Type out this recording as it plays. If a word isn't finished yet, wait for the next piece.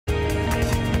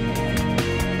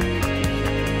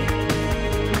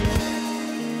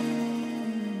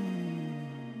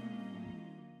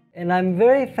And I'm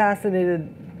very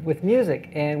fascinated with music.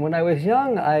 And when I was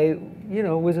young, I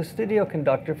was a studio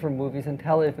conductor for movies and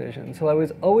television. So I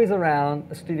was always around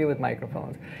a studio with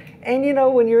microphones. And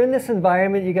when you're in this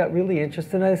environment, you got really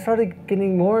interested. And I started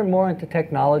getting more and more into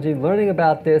technology, learning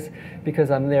about this because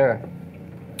I'm there.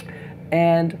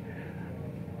 And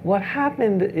what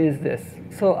happened is this.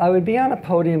 So I would be on a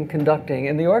podium conducting,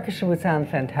 and the orchestra would sound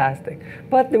fantastic.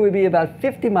 But there would be about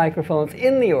 50 microphones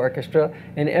in the orchestra,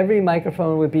 and every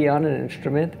microphone would be on an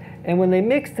instrument. And when they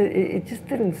mixed it, it just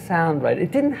didn't sound right.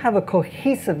 It didn't have a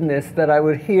cohesiveness that I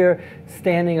would hear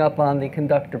standing up on the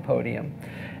conductor podium.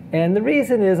 And the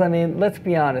reason is, let's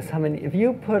be honest. If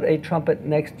you put a trumpet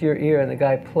next to your ear and the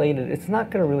guy played it, it's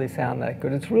not going to really sound that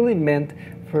good. It's really meant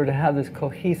for it to have this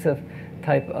cohesive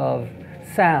type of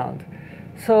sound.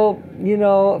 So,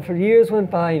 for years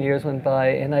went by and years went by,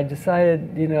 and I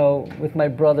decided, with my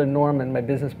brother Norman, my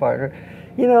business partner,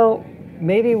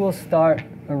 maybe we'll start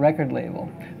a record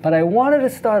label. But I wanted to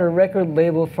start a record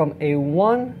label from a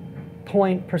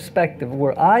one-point perspective,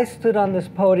 where I stood on this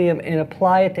podium and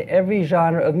apply it to every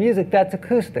genre of music that's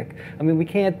acoustic. We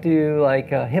can't do like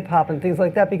hip-hop and things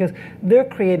like that because they're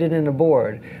created in a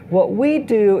board. What we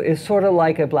do is sort of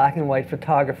like a black and white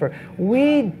photographer.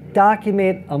 We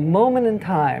document a moment in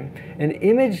time, an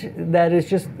image that is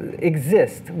just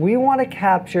exists. We want to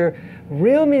capture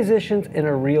real musicians in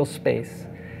a real space.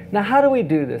 Now, how do we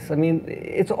do this?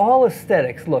 It's all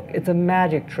aesthetics. Look, it's a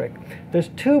magic trick. There's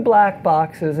two black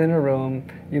boxes in a room.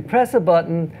 You press a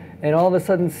button, and all of a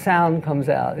sudden sound comes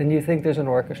out, and you think there's an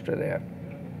orchestra there.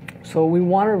 So we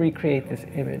want to recreate this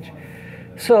image.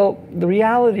 So the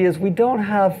reality is we don't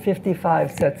have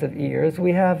 55 sets of ears.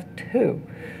 We have 2.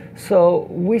 So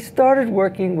we started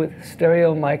working with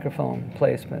stereo microphone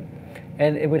placement.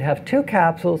 And it would have 2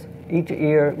 capsules. Each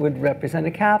ear would represent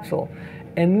a capsule.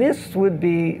 And this would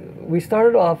be, we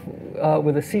started off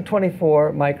with a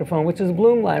C24 microphone, which is a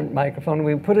Bloom line microphone.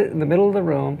 We put it in the middle of the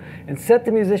room and set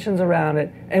the musicians around it,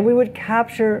 and we would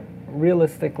capture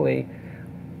realistically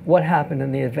what happened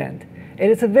in the event.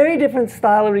 And it's a very different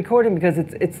style of recording because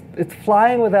it's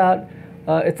flying without,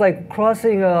 it's like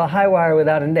crossing a high wire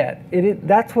without a net.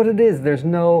 That's what it is. There's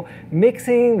no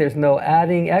mixing, there's no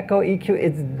adding echo, EQ,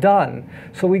 it's done.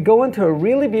 So we go into a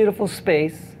really beautiful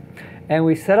space, and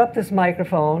we set up this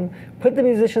microphone, put the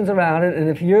musicians around it, and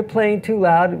if you're playing too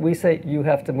loud, we say, you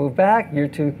have to move back, you're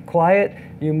too quiet,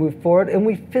 you move forward, and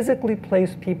we physically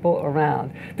place people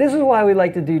around. This is why we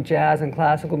like to do jazz and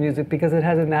classical music, because it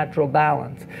has a natural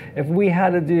balance. If we had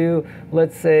to do,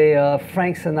 let's say,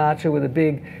 Frank Sinatra with a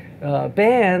big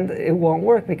band, it won't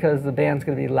work because the band's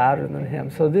going to be louder than him.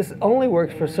 So this only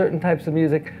works for certain types of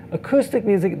music, acoustic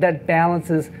music that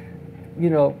balances,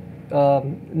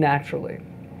 naturally.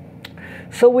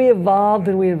 So we evolved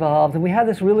and we evolved, and we had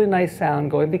this really nice sound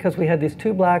going because we had these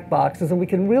 2 black boxes, and we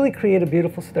can really create a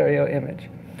beautiful stereo image,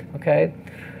 okay?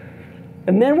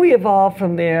 And then we evolved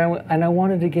from there, and I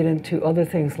wanted to get into other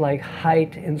things like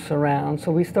height and surround.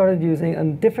 So we started using a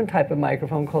different type of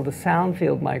microphone called a sound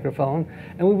field microphone,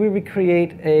 and we would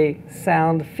recreate a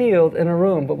sound field in a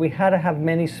room, but we had to have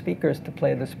many speakers to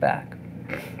play this back.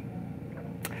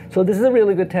 So this is a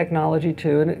really good technology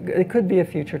too, and it could be a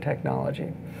future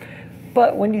technology.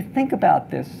 But when you think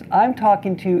about this, I'm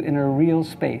talking to you in a real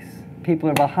space. People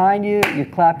are behind you, you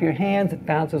clap your hands, it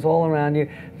bounces all around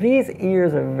you. These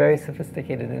ears are very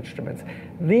sophisticated instruments.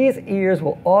 These ears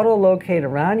will auto-locate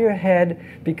around your head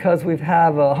because we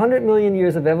have 100 million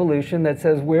years of evolution that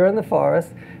says we're in the forest.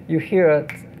 You hear a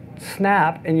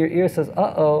snap and your ear says,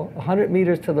 uh-oh, 100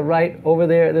 meters to the right, over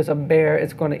there's a bear,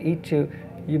 it's going to eat you.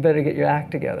 You better get your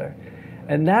act together.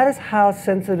 And that is how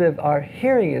sensitive our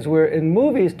hearing is. Where in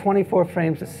movies, 24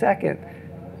 frames a second,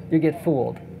 you get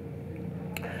fooled.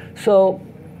 So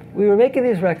we were making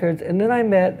these records, and then I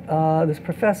met this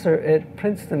professor at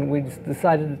Princeton. We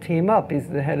decided to team up. He's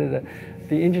the head of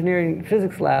the engineering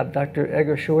physics lab, Dr.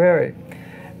 Edgar Choueiri.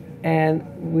 And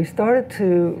we started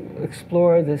to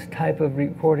explore this type of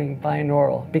recording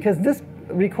binaural, because this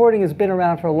recording has been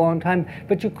around for a long time,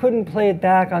 but you couldn't play it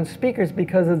back on speakers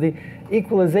because of the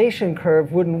equalization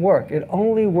curve wouldn't work. It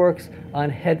only works on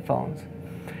headphones.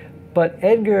 But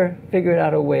Edgar figured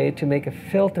out a way to make a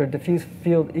filter, diffuse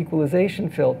field equalization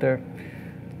filter,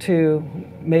 to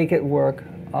make it work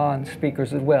on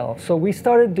speakers as well. So we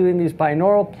started doing these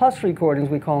binaural plus recordings,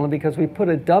 we call them, because we put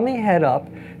a dummy head up.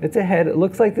 It's a head, it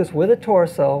looks like this with a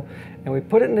torso, and we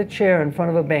put it in a chair in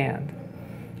front of a band.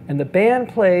 And the band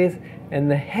plays,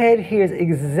 and the head hears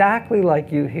exactly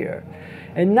like you hear.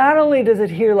 And not only does it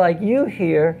hear like you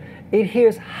hear, It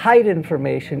hears height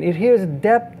information. It hears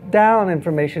depth down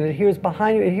information. It hears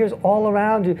behind you. It hears all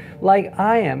around you like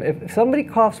I am. If somebody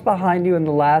coughs behind you in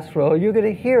the last row, you're going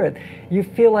to hear it. You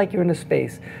feel like you're in a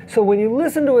space. So when you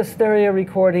listen to a stereo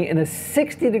recording in a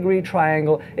 60-degree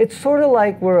triangle, it's sort of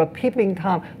like we're a peeping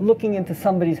Tom looking into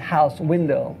somebody's house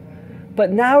window.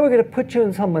 But now we're going to put you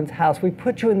in someone's house. We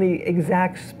put you in the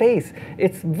exact space.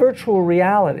 It's virtual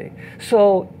reality.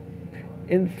 So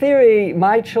in theory,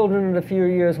 my children in a few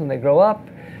years when they grow up,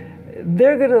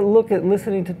 they're going to look at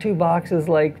listening to two boxes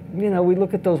like, you know, we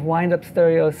look at those wind-up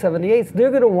stereo 78s. They're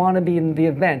going to want to be in the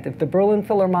event. If the Berlin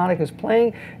Philharmonic is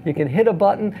playing, you can hit a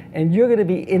button and you're going to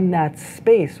be in that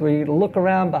space where you look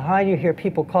around behind you, hear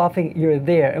people coughing, you're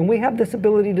there. And we have this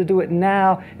ability to do it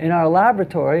now in our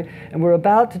laboratory, and we're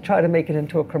about to try to make it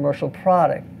into a commercial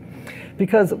product.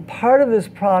 Because part of this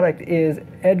product is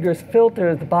Edgar's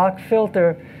filter, the Bach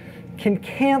filter, can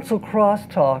cancel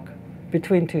crosstalk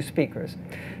between two speakers.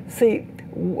 See,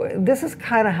 this is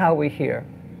kind of how we hear.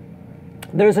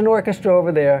 There's an orchestra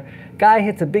over there. Guy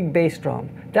hits a big bass drum.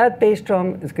 That bass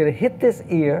drum is going to hit this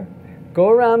ear, go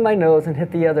around my nose, and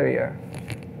hit the other ear.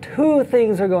 Two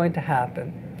things are going to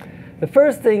happen. The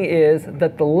first thing is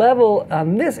that the level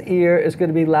on this ear is going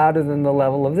to be louder than the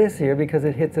level of this ear because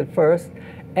it hits it first.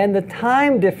 And the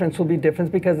time difference will be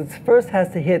different because it first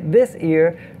has to hit this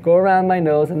ear, go around my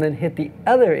nose, and then hit the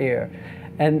other ear.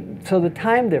 And so the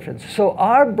time difference. So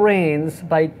our brains,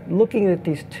 by looking at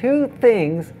these two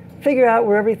things, figure out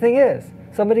where everything is.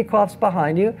 Somebody coughs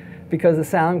behind you because the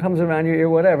sound comes around your ear,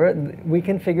 whatever. We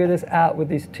can figure this out with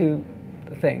these two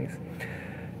things.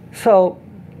 So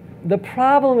the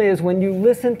problem is when you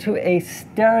listen to a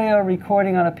stereo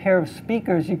recording on a pair of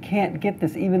speakers, you can't get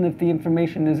this even if the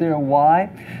information is there. Why?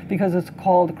 Because it's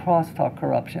called crosstalk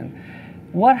corruption.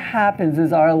 What happens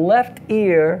is our left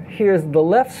ear hears the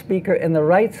left speaker and the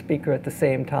right speaker at the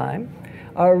same time.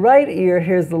 Our right ear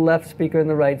hears the left speaker and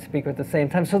the right speaker at the same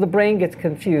time, so the brain gets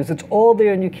confused. It's all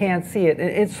there and you can't see it.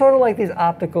 It's sort of like these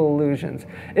optical illusions.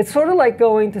 It's sort of like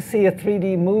going to see a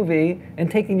 3D movie and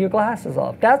taking your glasses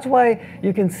off. That's why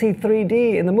you can see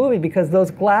 3D in the movie, because those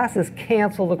glasses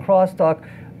cancel the crosstalk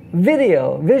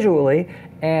visually,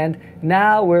 and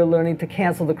now we're learning to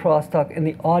cancel the crosstalk in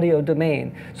the audio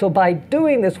domain. So by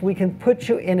doing this, we can put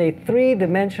you in a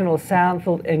three-dimensional sound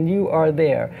field and you are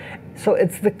there. So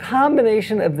it's the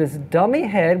combination of this dummy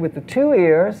head with the two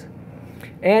ears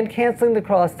and canceling the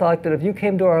crosstalk that if you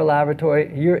came to our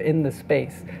laboratory, you're in the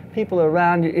space. People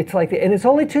around you, it's like, and it's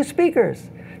only two speakers,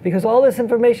 because all this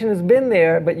information has been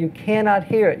there, but you cannot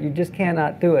hear it. You just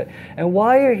cannot do it. And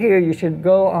while you're here, you should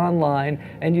go online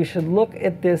and you should look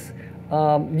at this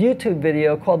YouTube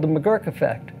video called the McGurk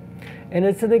effect. And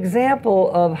it's an example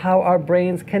of how our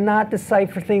brains cannot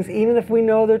decipher things even if we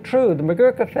know they're true. The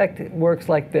McGurk effect works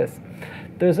like this.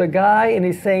 There's a guy and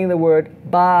he's saying the word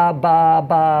ba, ba,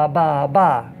 ba, ba,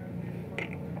 ba.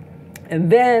 And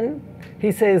then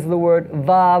he says the word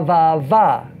va, va,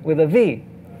 va with a V.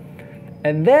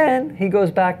 And then he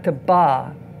goes back to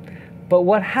ba. But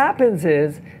what happens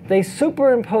is they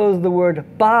superimpose the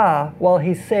word ba while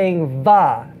he's saying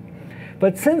va.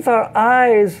 But since our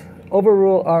eyes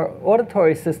overrule our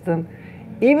auditory system,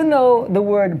 even though the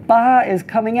word ba is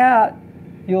coming out,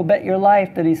 you'll bet your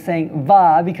life that he's saying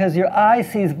va, because your eye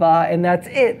sees va and that's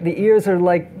it. The ears are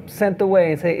like sent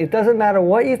away and say, it doesn't matter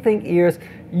what you think, ears,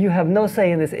 you have no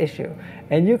say in this issue.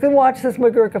 And you can watch this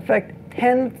McGurk effect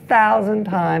 10,000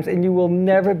 times and you will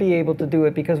never be able to do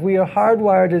it, because we are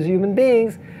hardwired as human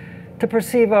beings to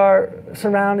perceive our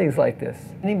surroundings like this.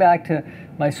 Getting back to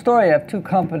my story, I have two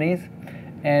companies.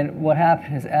 And what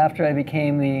happened is after I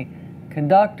became the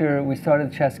conductor, we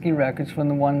started Chesky Records from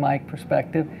the one mic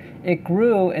perspective. It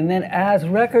grew, and then as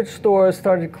record stores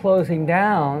started closing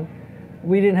down,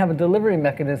 we didn't have a delivery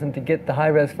mechanism to get the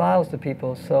high-res files to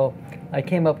people. So I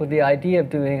came up with the idea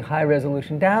of doing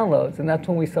high-resolution downloads, and that's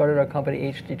when we started our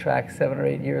company HD Track 7 or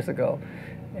 8 years ago.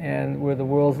 And we're the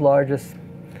world's largest,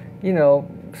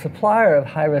 supplier of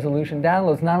high-resolution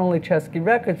downloads, not only Chesky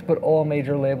Records, but all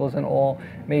major labels and all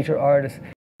major artists.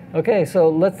 Okay, so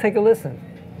let's take a listen.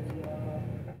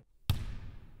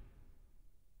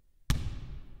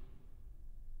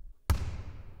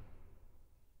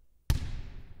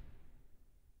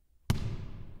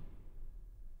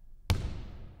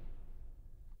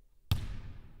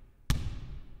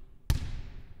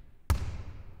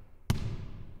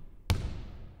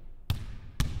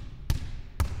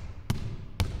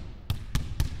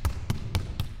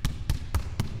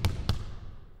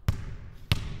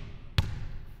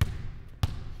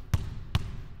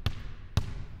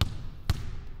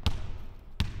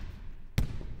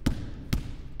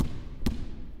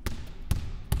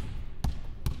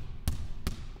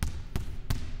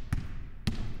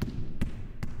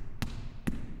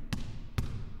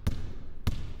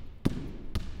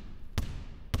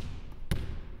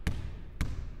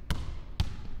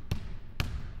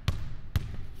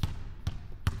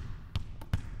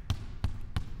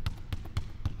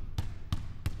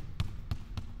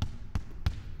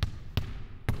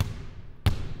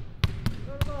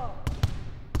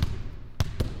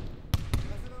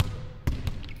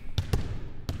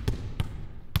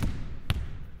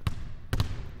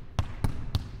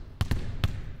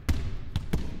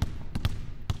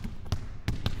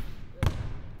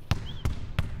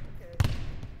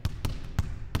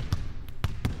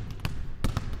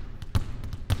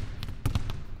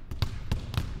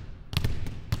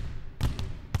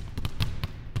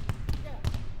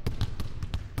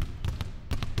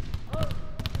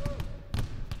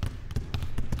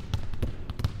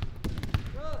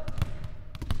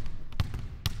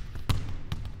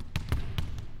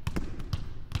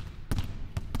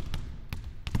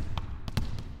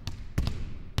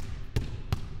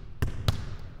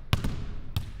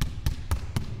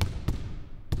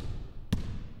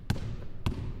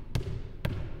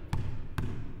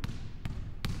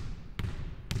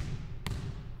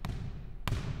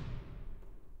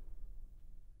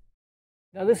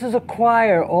 Now this is a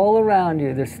choir all around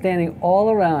you. They're standing all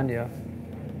around you.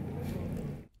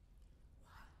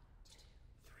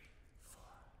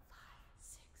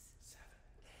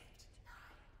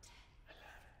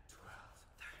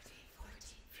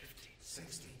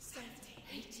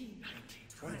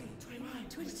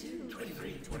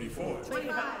 24,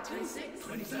 25, 26,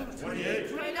 27, 28,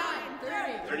 29,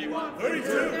 30, 31, 32,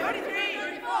 33,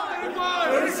 34, 35,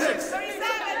 36, 37,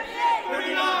 38,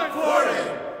 39,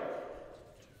 40.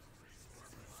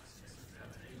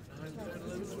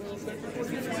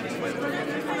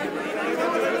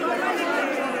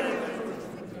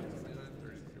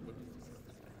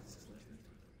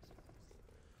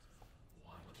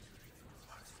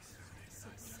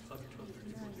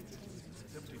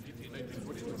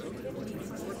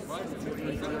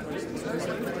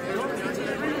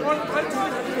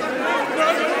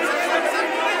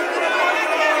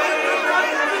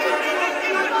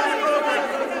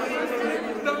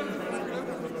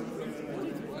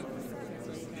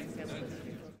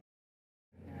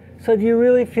 So do you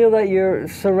really feel that you're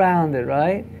surrounded,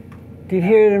 right? Do you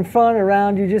hear it in front,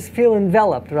 around? You just feel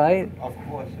enveloped, right? Of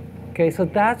course. Okay, so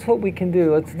that's what we can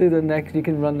do. Let's do the next. You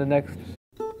can run the next.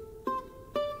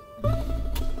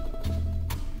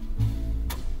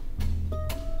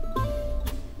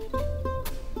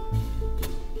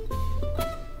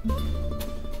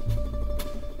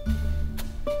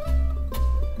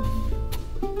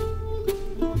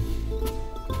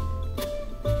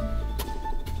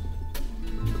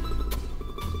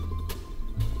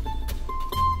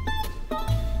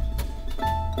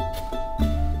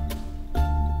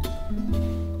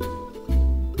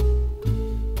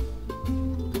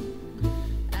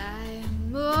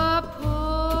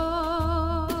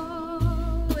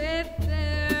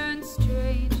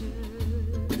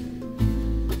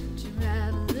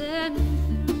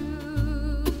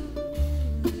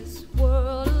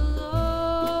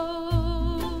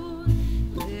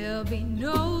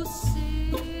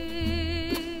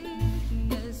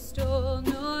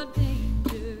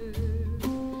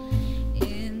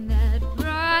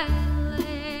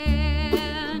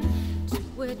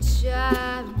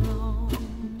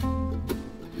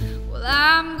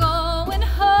 I'm going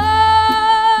home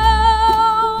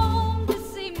to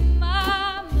see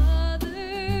my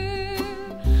mother.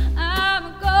 I'm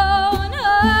going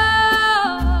home,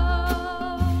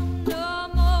 no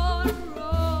more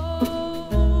road.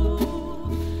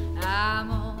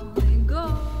 I'm only going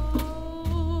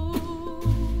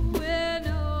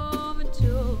home to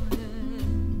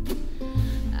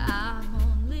I'm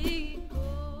only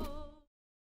going.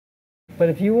 But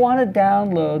if you want to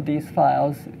download these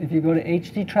files, if you go to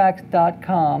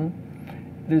hdtracks.com,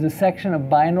 there's a section of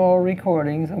binaural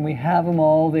recordings, and we have them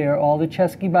all there. All the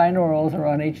Chesky binaurals are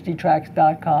on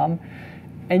hdtracks.com.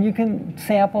 And you can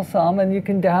sample some, and you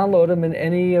can download them in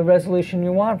any resolution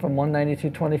you want, from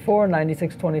 192.24,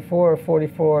 96.24, or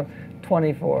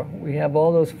 44.24. We have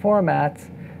all those formats,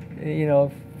 you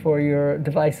know, for your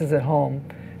devices at home.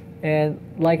 And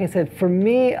like I said, for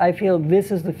me, I feel this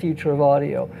is the future of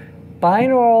audio.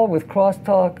 Binaural with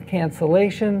crosstalk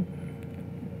cancellation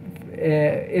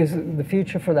is the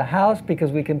future for the house,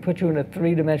 because we can put you in a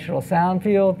three-dimensional sound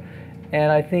field.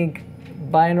 And I think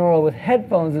binaural with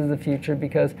headphones is the future,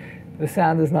 because the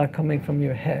sound is not coming from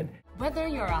your head. Whether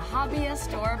you're a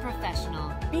hobbyist or a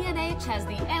professional, B&H has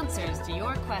the answers to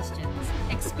your questions.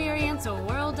 Experience a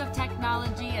world of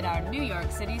technology at our New York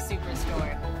City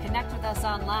Superstore. Connect with us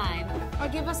online or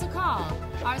give us a call.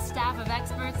 Our staff of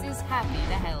experts is happy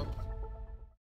to help.